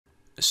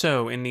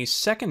So in the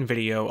second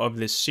video of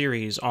this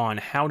series on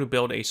how to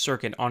build a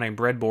circuit on a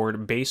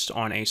breadboard based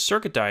on a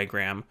circuit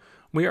diagram,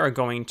 we are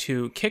going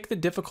to kick the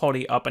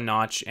difficulty up a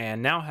notch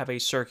and now have a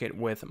circuit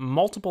with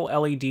multiple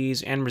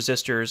LEDs and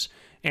resistors,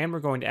 and we're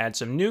going to add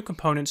some new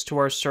components to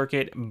our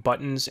circuit,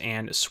 buttons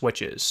and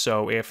switches.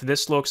 So if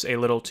this looks a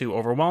little too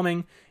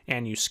overwhelming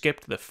and you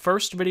skipped the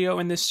first video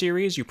in this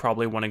series, you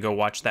probably want to go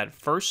watch that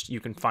first. You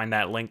can find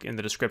that link in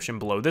the description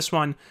below this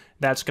one.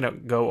 That's going to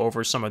go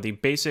over some of the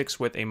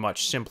basics with a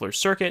much simpler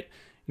circuit.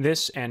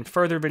 This and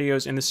further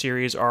videos in the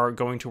series are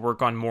going to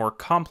work on more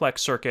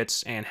complex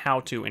circuits and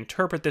how to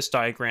interpret this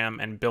diagram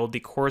and build the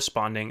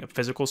corresponding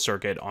physical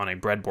circuit on a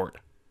breadboard.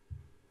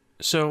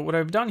 So what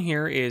I've done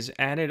here is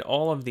added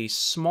all of the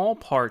small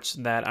parts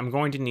that I'm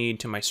going to need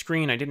to my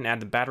screen. I didn't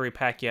add the battery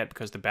pack yet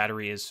because the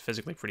battery is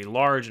physically pretty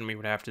large and we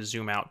would have to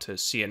zoom out to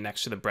see it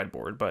next to the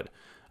breadboard, but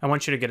I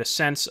want you to get a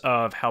sense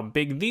of how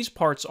big these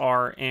parts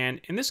are.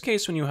 And in this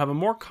case, when you have a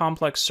more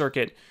complex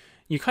circuit,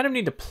 you kind of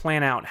need to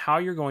plan out how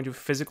you're going to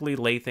physically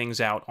lay things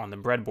out on the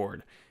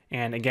breadboard.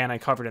 And again, I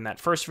covered in that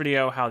first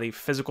video how the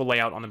physical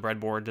layout on the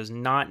breadboard does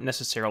not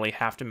necessarily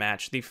have to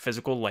match the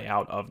physical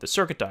layout of the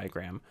circuit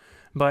diagram.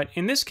 But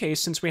in this case,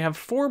 since we have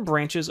 4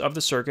 branches of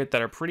the circuit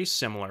that are pretty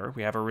similar,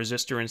 we have a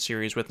resistor in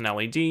series with an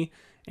LED,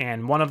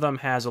 and one of them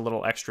has a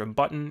little extra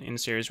button in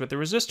series with the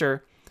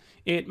resistor,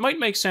 it might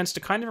make sense to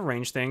kind of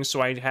arrange things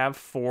so I have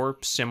 4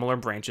 similar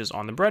branches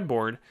on the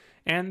breadboard,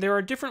 and there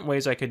are different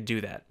ways I could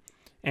do that.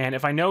 And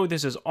if I know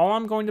this is all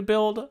I'm going to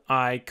build,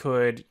 I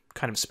could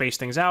kind of space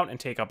things out and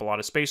take up a lot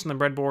of space on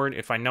the breadboard.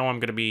 If I know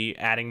I'm going to be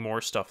adding more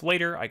stuff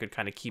later, I could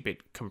kind of keep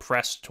it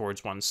compressed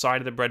towards one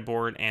side of the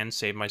breadboard and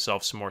save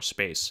myself some more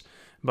space.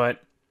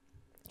 But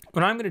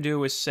what I'm going to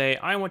do is say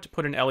I want to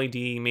put an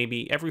LED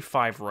maybe every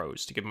 5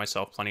 rows to give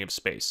myself plenty of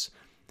space.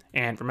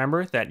 And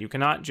remember that you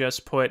cannot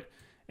just put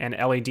an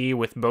LED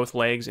with both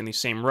legs in the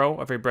same row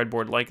of a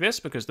breadboard like this,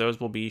 because those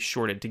will be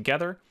shorted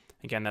together.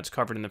 Again, that's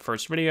covered in the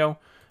first video.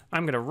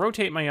 I'm going to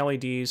rotate my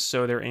LEDs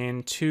so they're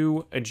in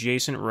 2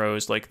 adjacent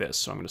rows like this.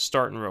 So I'm going to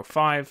start in row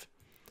 5.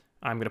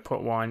 I'm going to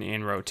put one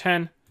in row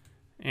 10.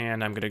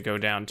 And I'm going to go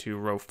down to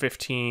row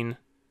 15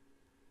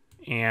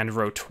 and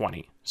row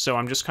 20. So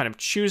I'm just kind of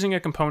choosing a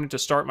component to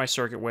start my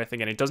circuit with.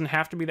 Again, it doesn't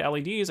have to be the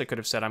LEDs. I could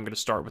have said I'm going to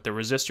start with the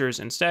resistors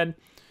instead.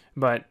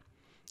 But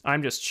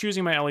I'm just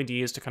choosing my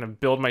LEDs to kind of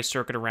build my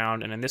circuit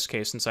around. And in this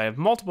case, since I have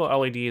multiple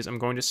LEDs, I'm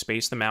going to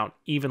space them out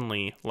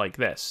evenly like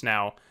this.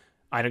 Now,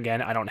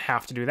 again, I don't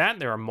have to do that.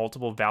 There are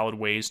multiple valid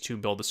ways to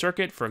build a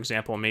circuit. For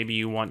example, maybe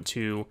you want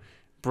to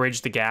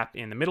bridge the gap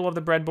in the middle of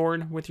the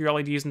breadboard with your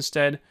LEDs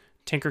instead.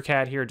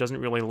 Tinkercad here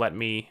doesn't really let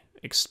me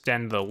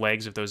extend the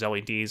legs of those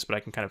LEDs, but I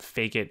can kind of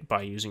fake it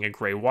by using a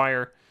gray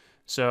wire.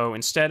 So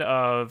instead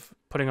of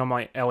putting all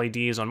my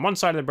LEDs on one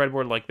side of the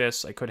breadboard like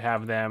this, I could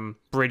have them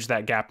bridge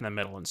that gap in the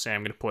middle and say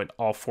I'm going to put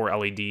all 4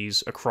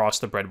 LEDs across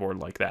the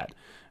breadboard like that.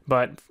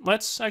 But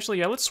let's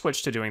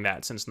switch to doing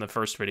that, since in the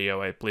first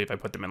video, I believe I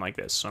put them in like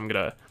this. So I'm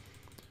going to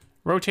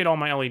rotate all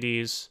my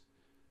LEDs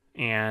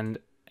and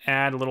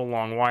add little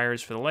long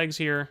wires for the legs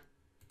here.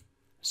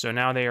 So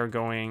now they are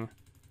going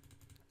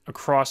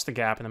across the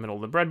gap in the middle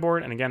of the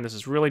breadboard. And again, this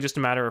is really just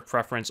a matter of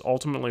preference.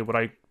 Ultimately, what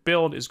I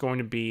build is going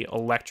to be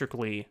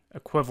electrically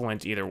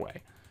equivalent either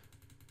way.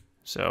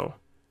 So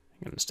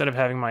instead of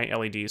having my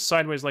LEDs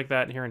sideways like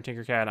that here in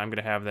Tinkercad, I'm going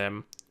to have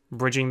them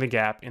bridging the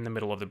gap in the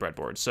middle of the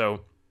breadboard.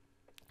 So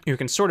you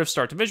can sort of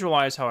start to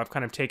visualize how I've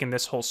kind of taken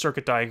this whole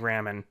circuit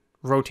diagram and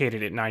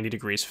rotated it 90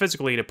 degrees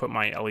physically to put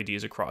my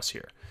LEDs across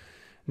here.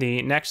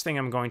 The next thing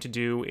I'm going to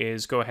do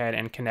is go ahead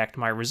and connect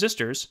my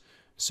resistors.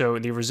 So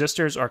the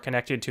resistors are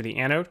connected to the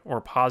anode or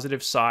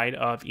positive side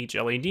of each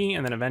LED,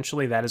 and then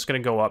eventually that is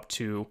going to go up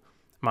to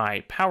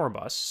my power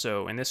bus.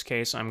 So in this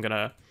case, I'm going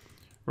to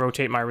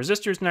rotate my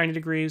resistors 90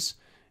 degrees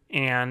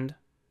and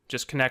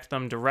just connect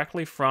them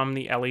directly from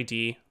the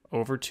LED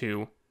over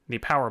to the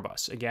power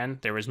bus. Again,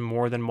 there is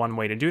more than one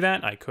way to do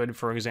that. I could,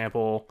 for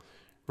example,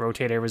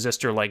 rotate a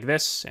resistor like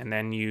this and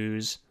then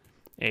use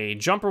a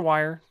jumper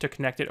wire to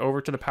connect it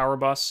over to the power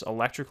bus.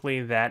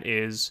 Electrically, that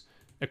is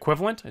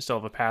equivalent. I still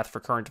have a path for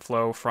current to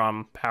flow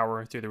from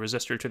power through the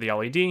resistor to the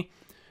LED,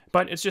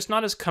 but it's just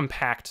not as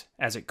compact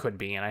as it could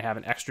be, and I have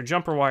an extra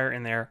jumper wire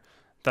in there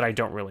that I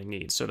don't really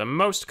need. So the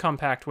most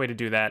compact way to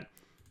do that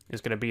is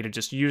going to be to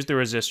just use the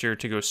resistor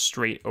to go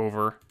straight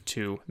over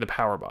to the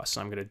power bus.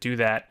 I'm going to do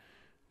that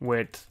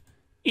with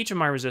each of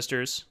my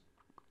resistors.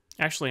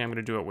 Actually, I'm going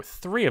to do it with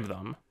 3 of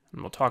them,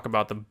 and we'll talk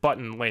about the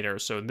button later.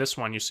 So this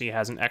one you see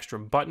has an extra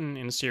button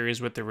in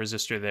series with the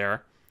resistor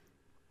there.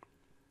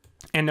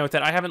 And note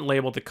that I haven't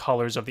labeled the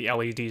colors of the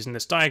LEDs in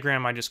this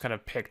diagram. I just kind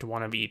of picked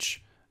one of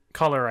each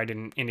color. I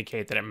didn't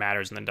indicate that it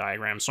matters in the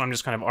diagram. So I'm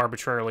just kind of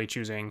arbitrarily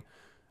choosing,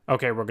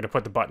 okay, we're going to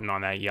put the button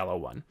on that yellow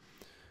one.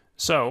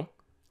 So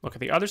look at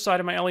the other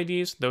side of my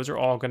LEDs. Those are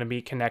all going to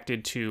be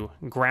connected to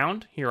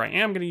ground. Here I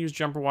am going to use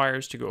jumper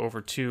wires to go over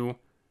to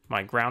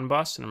my ground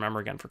bus. And remember,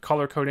 again, for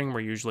color coding,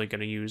 we're usually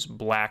going to use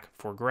black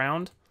for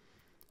ground.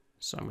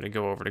 So I'm going to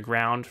go over to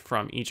ground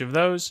from each of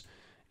those.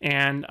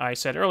 And I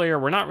said earlier,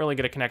 we're not really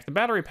going to connect the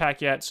battery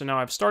pack yet, so now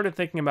I've started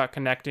thinking about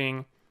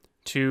connecting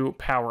to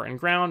power and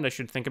ground. I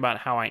should think about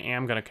how I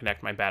am going to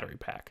connect my battery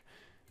pack.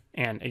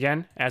 And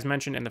again, as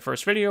mentioned in the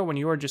first video, when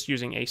you are just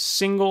using a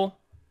single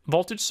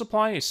voltage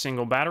supply, a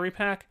single battery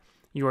pack,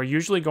 you are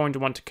usually going to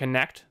want to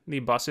connect the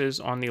buses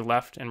on the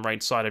left and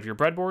right side of your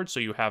breadboard so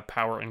you have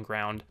power and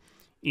ground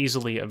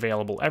easily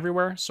available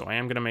everywhere. So I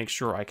am going to make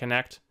sure I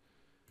connect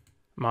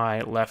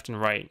my left and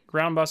right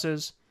ground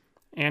buses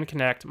and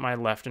connect my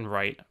left and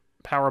right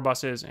power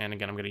buses. And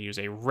again, I'm going to use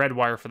a red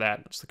wire for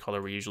that. That's the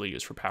color we usually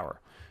use for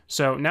power.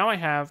 So now I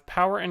have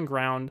power and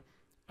ground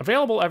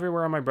available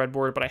everywhere on my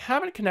breadboard, but I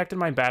haven't connected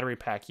my battery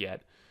pack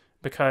yet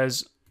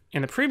because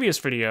in the previous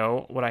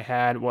video, what I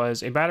had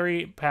was a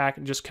battery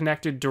pack just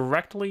connected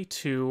directly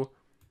to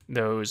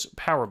those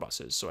power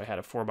buses. So I had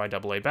a 4x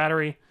AA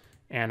battery,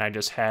 and I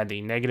just had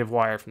the negative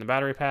wire from the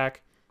battery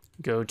pack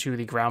go to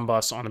the ground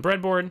bus on the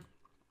breadboard,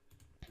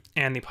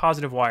 and the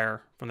positive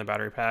wire from the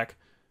battery pack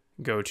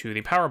go to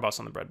the power bus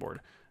on the breadboard.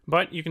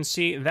 But you can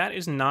see that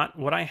is not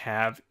what I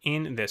have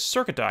in this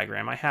circuit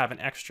diagram. I have an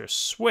extra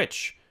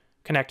switch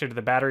connected to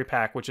the battery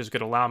pack, which is going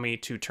to allow me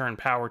to turn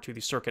power to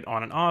the circuit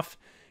on and off.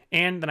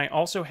 And then I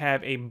also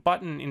have a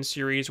button in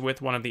series with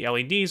one of the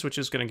LEDs, which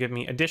is going to give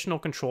me additional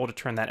control to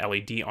turn that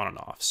LED on and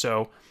off.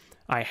 So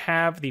I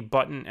have the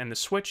button and the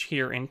switch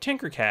here in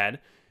Tinkercad,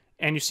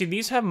 and you see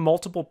these have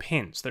multiple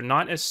pins. They're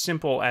not as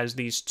simple as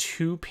these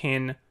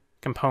 2-pin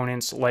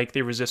components like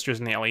the resistors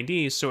and the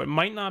LEDs, so it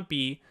might not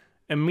be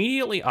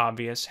immediately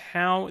obvious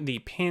how the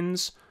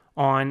pins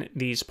on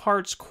these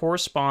parts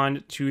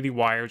correspond to the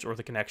wires or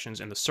the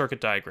connections in the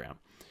circuit diagram.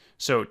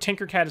 So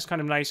Tinkercad is kind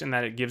of nice in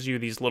that it gives you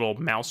these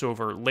little mouse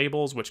over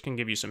labels, which can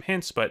give you some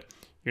hints, but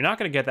you're not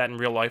going to get that in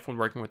real life when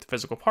working with the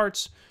physical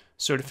parts.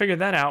 So to figure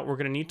that out, we're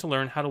going to need to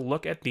learn how to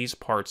look at these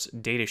parts'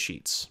 data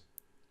sheets.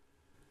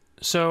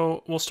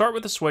 So we'll start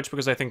with the switch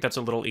because I think that's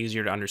a little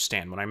easier to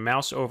understand. When I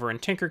mouse over in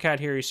Tinkercad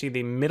here, you see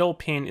the middle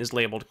pin is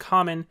labeled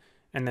common,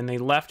 and then the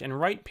left and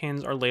right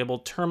pins are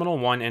labeled terminal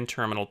 1 and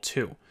terminal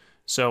 2.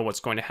 So what's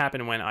going to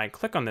happen when I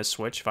click on this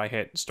switch, if I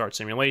hit start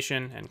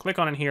simulation and click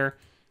on it here,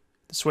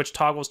 the switch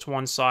toggles to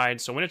one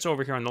side. So when it's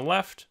over here on the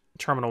left,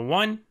 terminal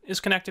 1 is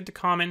connected to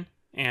common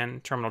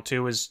and terminal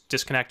 2 is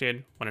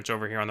disconnected. When it's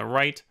over here on the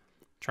right,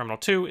 terminal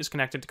 2 is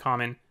connected to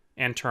common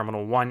and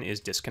terminal 1 is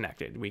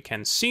disconnected. We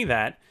can see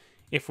that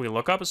if we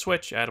look up a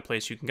switch at a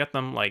place you can get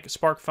them like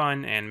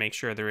SparkFun and make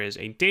sure there is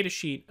a data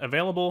sheet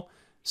available.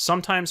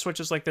 Sometimes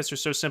switches like this are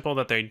so simple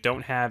that they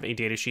don't have a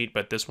data sheet,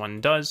 but this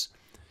one does.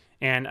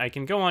 And I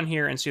can go on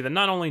here and see that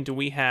not only do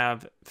we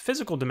have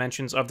physical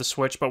dimensions of the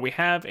switch, but we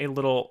have a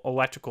little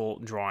electrical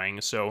drawing.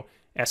 So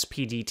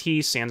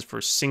SPDT stands for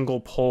single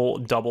pole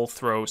double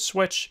throw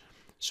switch.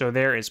 So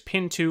there is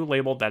pin 2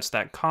 labeled, that's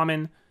that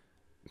common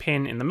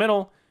pin in the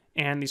middle,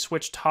 and the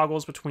switch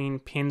toggles between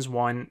pins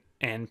 1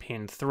 and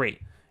pin 3.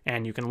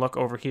 And you can look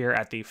over here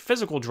at the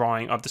physical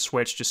drawing of the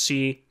switch to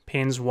see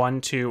pins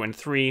 1, 2, and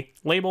 3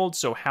 labeled,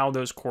 so how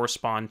those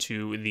correspond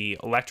to the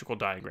electrical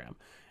diagram.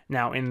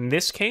 Now, in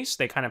this case,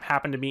 they kind of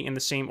happen to be in the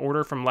same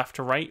order from left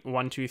to right,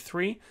 1, 2,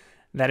 3.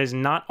 That is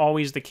not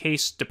always the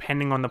case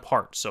depending on the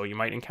part. So you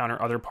might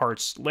encounter other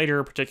parts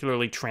later,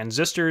 particularly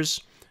transistors,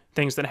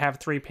 things that have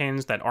 3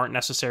 pins that aren't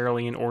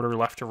necessarily in order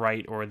left to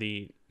right, or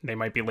they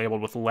might be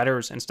labeled with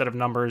letters instead of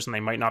numbers, and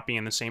they might not be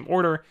in the same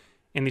order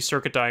in the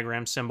circuit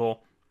diagram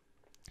symbol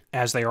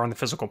as they are on the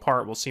physical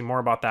part. We'll see more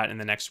about that in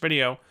the next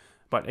video.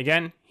 But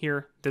again,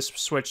 here, this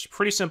switch is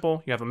pretty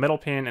simple. You have a middle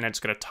pin, and it's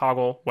going to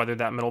toggle whether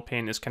that middle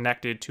pin is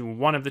connected to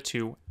one of the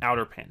 2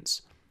 outer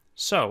pins.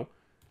 So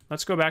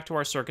let's go back to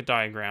our circuit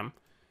diagram,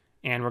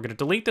 and we're going to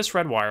delete this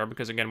red wire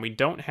because, again, we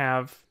don't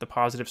have the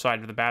positive side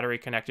of the battery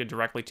connected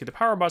directly to the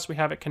power bus. We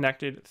have it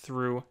connected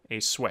through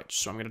a switch.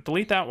 So I'm going to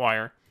delete that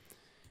wire,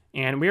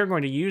 and we are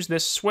going to use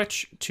this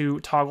switch to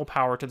toggle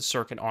power to the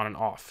circuit on and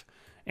off.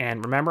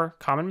 And remember,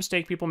 common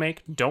mistake people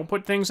make, don't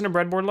put things in a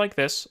breadboard like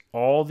this.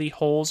 All the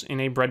holes in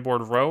a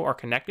breadboard row are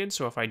connected,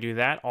 so if I do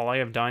that, all I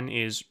have done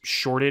is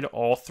shorted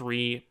all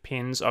 3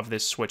 pins of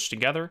this switch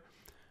together.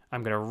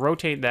 I'm going to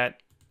rotate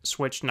that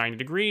switch 90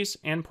 degrees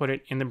and put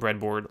it in the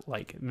breadboard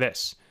like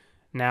this.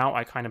 Now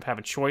I kind of have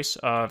a choice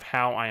of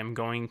how I am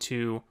going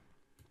to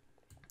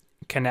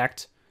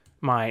connect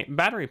my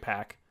battery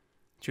pack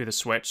to the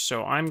switch.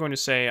 So I'm going to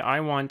say I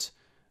want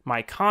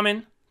my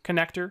common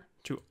connector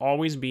to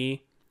always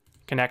be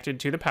connected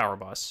to the power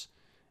bus,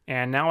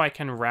 and now I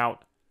can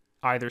route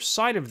either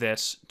side of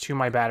this to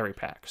my battery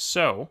pack.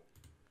 So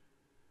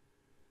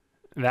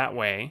that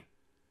way,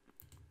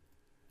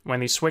 when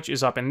the switch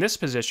is up in this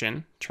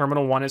position,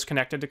 terminal 1 is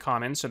connected to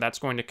common, so that's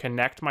going to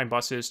connect my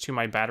buses to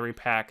my battery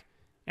pack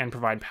and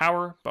provide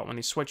power. But when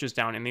the switch is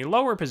down in the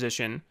lower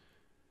position,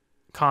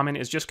 common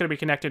is just going to be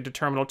connected to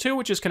terminal 2,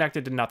 which is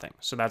connected to nothing.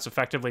 So that's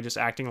effectively just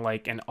acting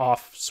like an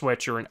off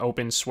switch or an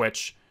open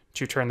switch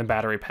to turn the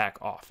battery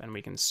pack off. And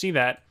we can see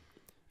that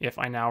if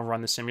I now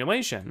run the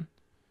simulation.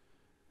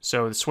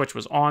 So the switch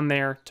was on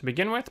there to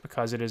begin with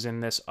because it is in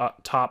this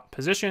top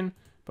position,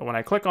 but when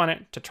I click on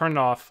it to turn it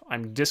off,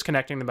 I'm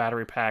disconnecting the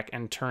battery pack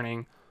and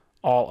turning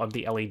all of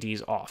the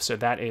LEDs off. So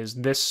that is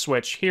this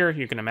switch here.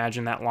 You can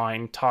imagine that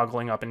line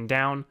toggling up and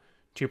down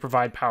to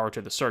provide power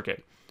to the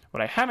circuit.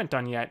 What I haven't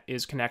done yet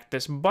is connect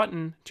this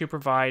button to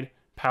provide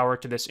power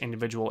to this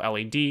individual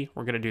LED.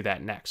 We're going to do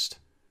that next.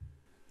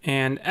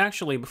 And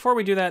actually, before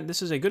we do that,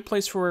 this is a good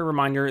place for a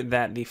reminder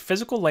that the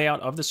physical layout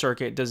of the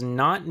circuit does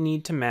not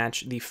need to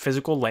match the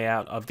physical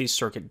layout of the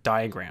circuit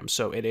diagram.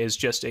 So it is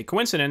just a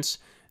coincidence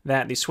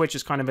that the switch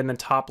is kind of in the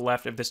top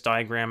left of this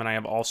diagram, and I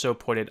have also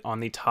put it on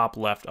the top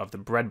left of the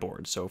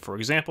breadboard. So for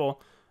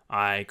example,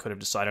 I could have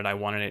decided I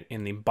wanted it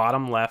in the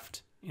bottom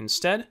left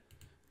instead,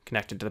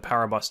 connected to the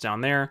power bus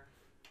down there,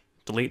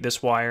 delete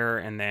this wire,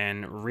 and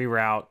then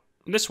reroute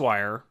this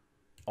wire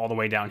all the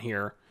way down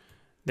here.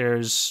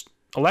 There's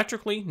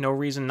electrically no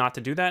reason not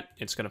to do that.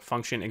 It's going to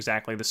function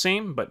exactly the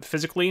same, but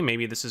physically,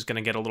 maybe this is going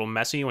to get a little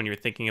messy when you're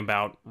thinking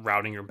about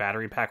routing your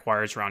battery pack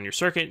wires around your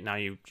circuit. Now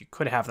you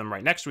could have them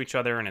right next to each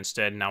other, and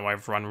instead now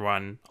I've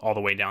run all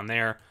the way down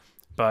there.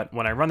 But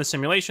when I run the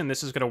simulation,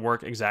 this is going to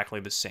work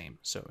exactly the same.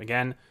 So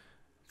again,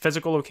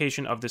 physical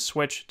location of this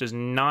switch does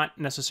not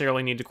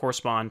necessarily need to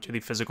correspond to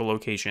the physical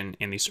location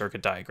in the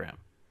circuit diagram.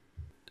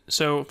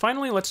 So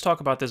finally, let's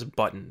talk about this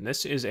button.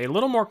 This is a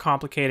little more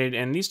complicated,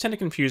 and these tend to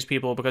confuse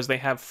people because they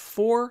have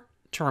 4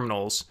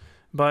 terminals,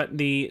 but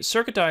the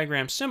circuit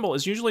diagram symbol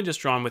is usually just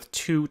drawn with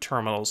 2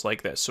 terminals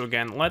like this. So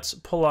again, let's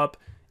pull up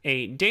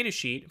a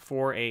datasheet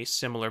for a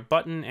similar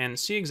button and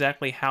see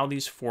exactly how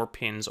these 4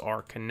 pins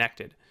are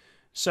connected.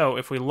 So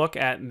if we look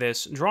at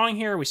this drawing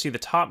here, we see the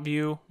top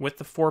view with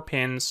the 4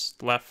 pins,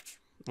 left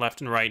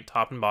and right,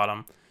 top and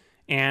bottom.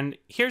 And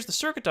here's the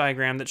circuit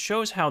diagram that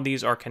shows how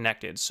these are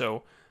connected.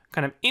 So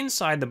kind of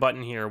inside the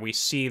button here, we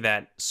see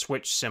that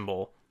switch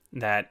symbol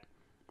that,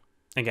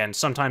 again,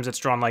 sometimes it's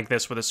drawn like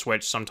this with a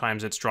switch,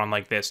 sometimes it's drawn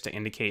like this to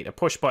indicate a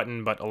push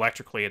button, but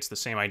electrically it's the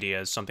same idea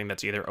as something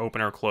that's either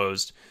open or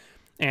closed.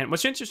 And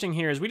what's interesting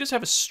here is we just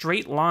have a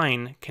straight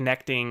line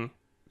connecting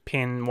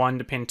pin 1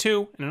 to pin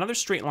 2, and another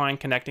straight line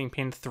connecting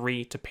pin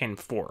 3 to pin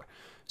 4.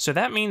 So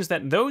that means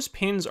that those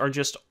pins are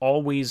just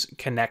always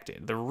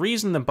connected. The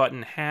reason the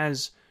button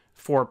has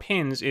 4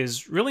 pins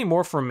is really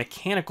more for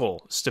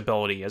mechanical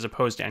stability as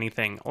opposed to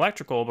anything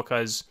electrical,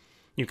 because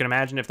you can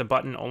imagine if the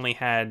button only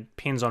had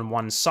pins on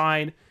one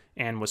side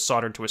and was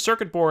soldered to a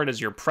circuit board, as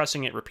you're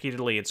pressing it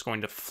repeatedly, it's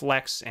going to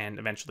flex and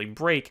eventually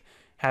break.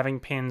 Having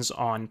pins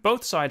on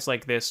both sides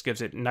like this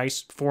gives it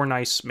 4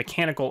 nice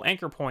mechanical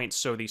anchor points,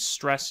 so the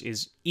stress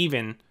is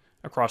even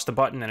across the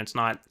button and it's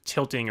not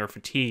tilting or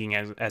fatiguing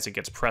as it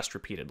gets pressed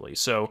repeatedly.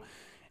 So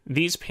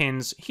these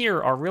pins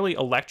here are really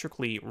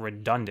electrically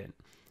redundant.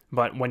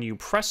 But when you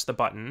press the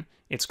button,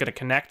 it's going to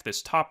connect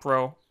this top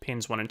row,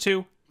 pins 1 and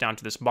 2, down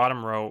to this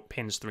bottom row,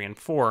 pins 3 and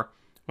 4.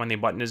 When the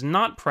button is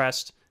not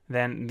pressed,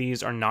 then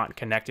these are not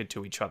connected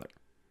to each other.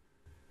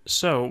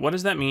 So what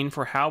does that mean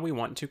for how we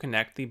want to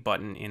connect the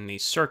button in the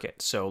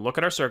circuit? So look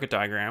at our circuit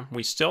diagram.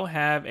 We still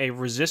have a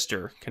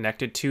resistor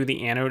connected to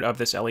the anode of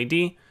this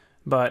LED,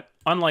 but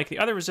unlike the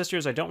other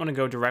resistors, I don't want to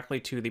go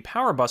directly to the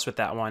power bus with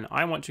that one.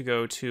 I want to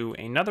go to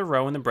another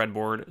row in the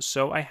breadboard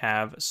so I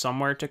have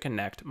somewhere to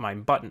connect my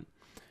button.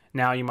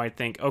 Now you might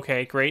think,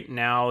 okay, great,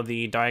 now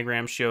the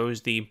diagram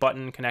shows the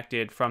button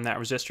connected from that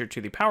resistor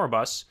to the power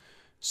bus,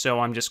 so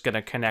I'm just going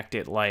to connect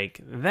it like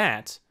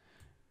that.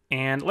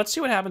 And let's see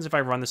what happens if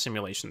I run the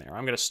simulation there.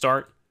 I'm going to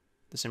start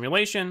the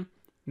simulation.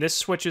 This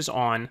switch is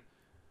on.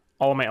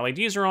 All of my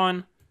LEDs are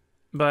on,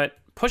 but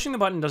pushing the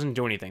button doesn't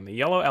do anything. The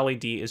yellow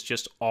LED is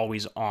just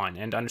always on.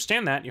 And to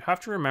understand that, you have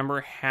to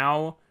remember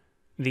how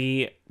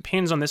the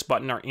pins on this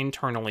button are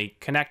internally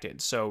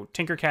connected. So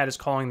Tinkercad is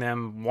calling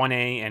them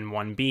 1A and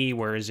 1B,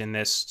 whereas in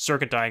this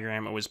circuit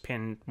diagram, it was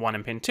pin 1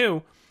 and pin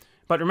 2.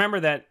 But remember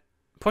that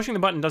pushing the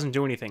button doesn't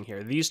do anything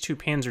here. These 2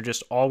 pins are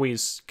just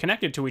always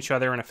connected to each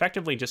other and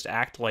effectively just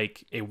act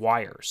like a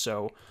wire.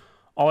 So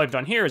all I've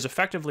done here is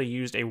effectively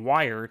used a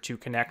wire to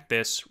connect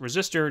this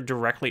resistor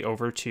directly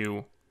over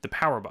to the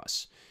power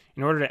bus.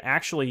 In order to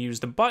actually use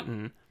the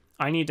button,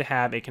 I need to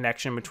have a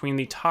connection between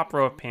the top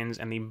row of pins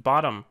and the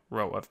bottom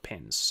row of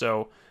pins.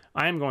 So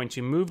I am going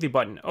to move the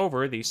button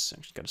over. I'm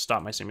just got to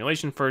stop my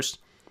simulation first.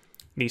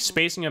 The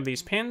spacing of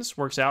these pins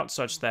works out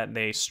such that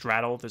they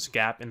straddle this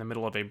gap in the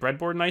middle of a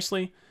breadboard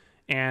nicely.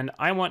 And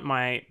I want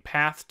my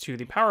path to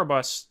the power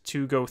bus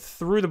to go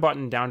through the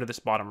button down to this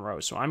bottom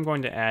row. So I'm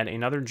going to add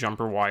another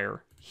jumper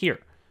wire here.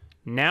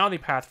 Now the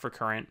path for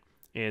current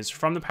is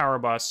from the power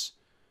bus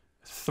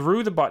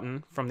through the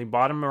button from the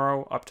bottom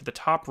row up to the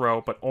top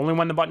row, but only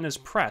when the button is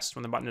pressed.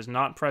 When the button is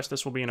not pressed,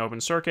 this will be an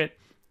open circuit,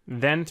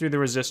 then through the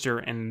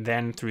resistor, and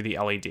then through the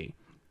LED.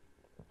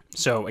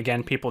 So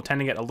again, people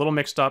tend to get a little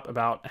mixed up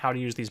about how to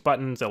use these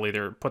buttons. They'll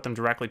either put them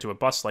directly to a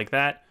bus like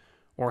that,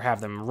 or have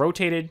them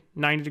rotated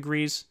 90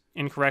 degrees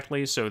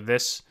incorrectly. So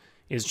this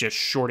is just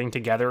shorting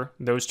together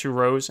those 2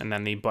 rows, and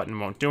then the button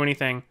won't do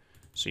anything.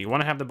 So you want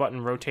to have the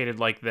button rotated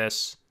like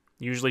this,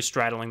 usually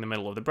straddling the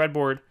middle of the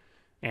breadboard.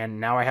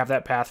 And now I have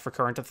that path for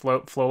current to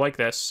flow like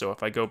this. So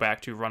if I go back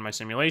to run my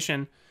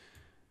simulation,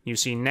 you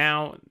see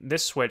now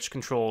this switch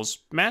controls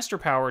master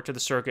power to the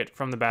circuit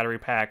from the battery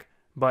pack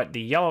but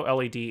the yellow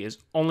LED is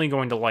only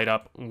going to light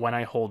up when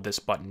I hold this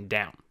button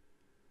down.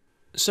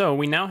 So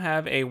we now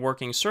have a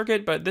working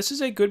circuit, but this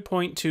is a good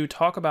point to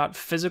talk about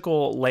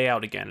physical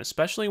layout again,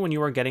 especially when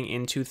you are getting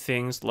into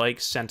things like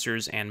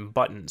sensors and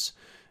buttons.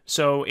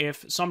 So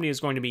if somebody is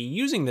going to be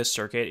using this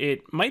circuit,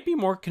 it might be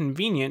more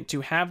convenient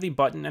to have the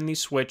button and the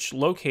switch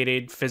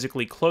located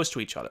physically close to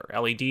each other.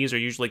 LEDs are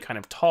usually kind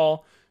of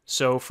tall,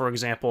 so for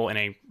example, in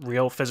a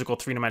real physical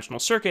three-dimensional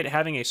circuit,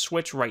 having a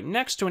switch right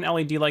next to an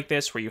LED like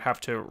this, where you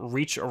have to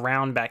reach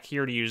around back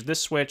here to use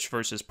this switch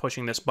versus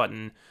pushing this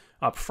button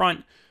up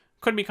front,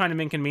 could be kind of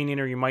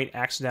inconvenient, or you might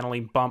accidentally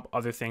bump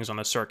other things on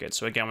the circuit.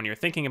 So again, when you're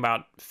thinking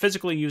about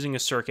physically using a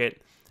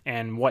circuit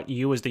and what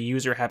you as the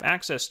user have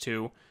access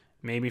to,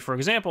 maybe, for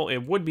example, it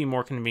would be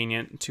more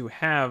convenient to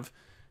have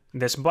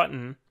this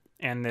button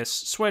and this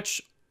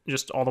switch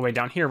just all the way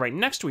down here right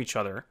next to each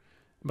other.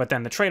 But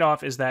then the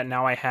trade-off is that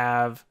now I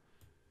have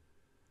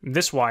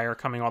this wire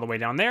coming all the way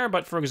down there.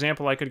 But for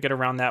example, I could get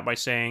around that by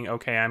saying,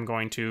 okay, I'm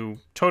going to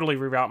totally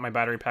reroute my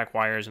battery pack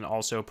wires and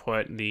also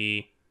put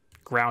the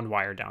ground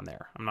wire down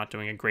there. I'm not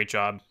doing a great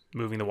job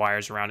moving the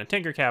wires around in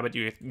Tinkercad, but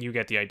you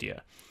get the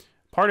idea.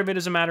 Part of it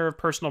is a matter of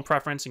personal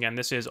preference. Again,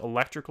 this is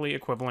electrically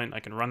equivalent. I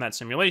can run that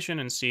simulation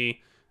and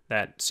see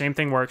that same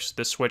thing works.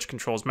 This switch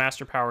controls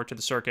master power to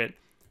the circuit,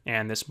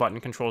 and this button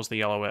controls the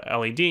yellow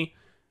LED.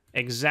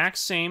 Exact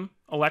same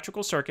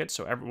electrical circuit,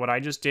 so what I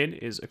just did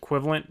is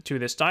equivalent to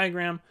this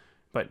diagram,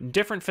 but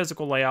different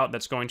physical layout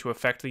that's going to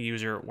affect the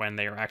user when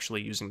they are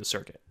actually using the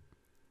circuit.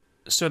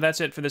 So that's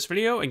it for this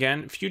video.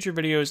 Again, future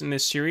videos in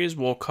this series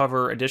will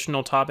cover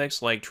additional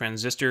topics like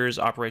transistors,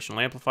 operational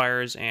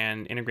amplifiers,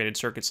 and integrated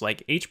circuits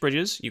like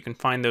H-bridges. You can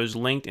find those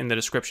linked in the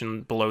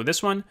description below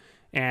this one.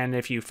 And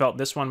if you felt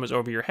this one was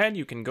over your head,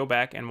 you can go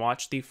back and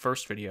watch the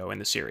first video in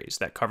the series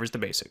that covers the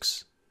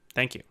basics.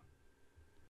 Thank you.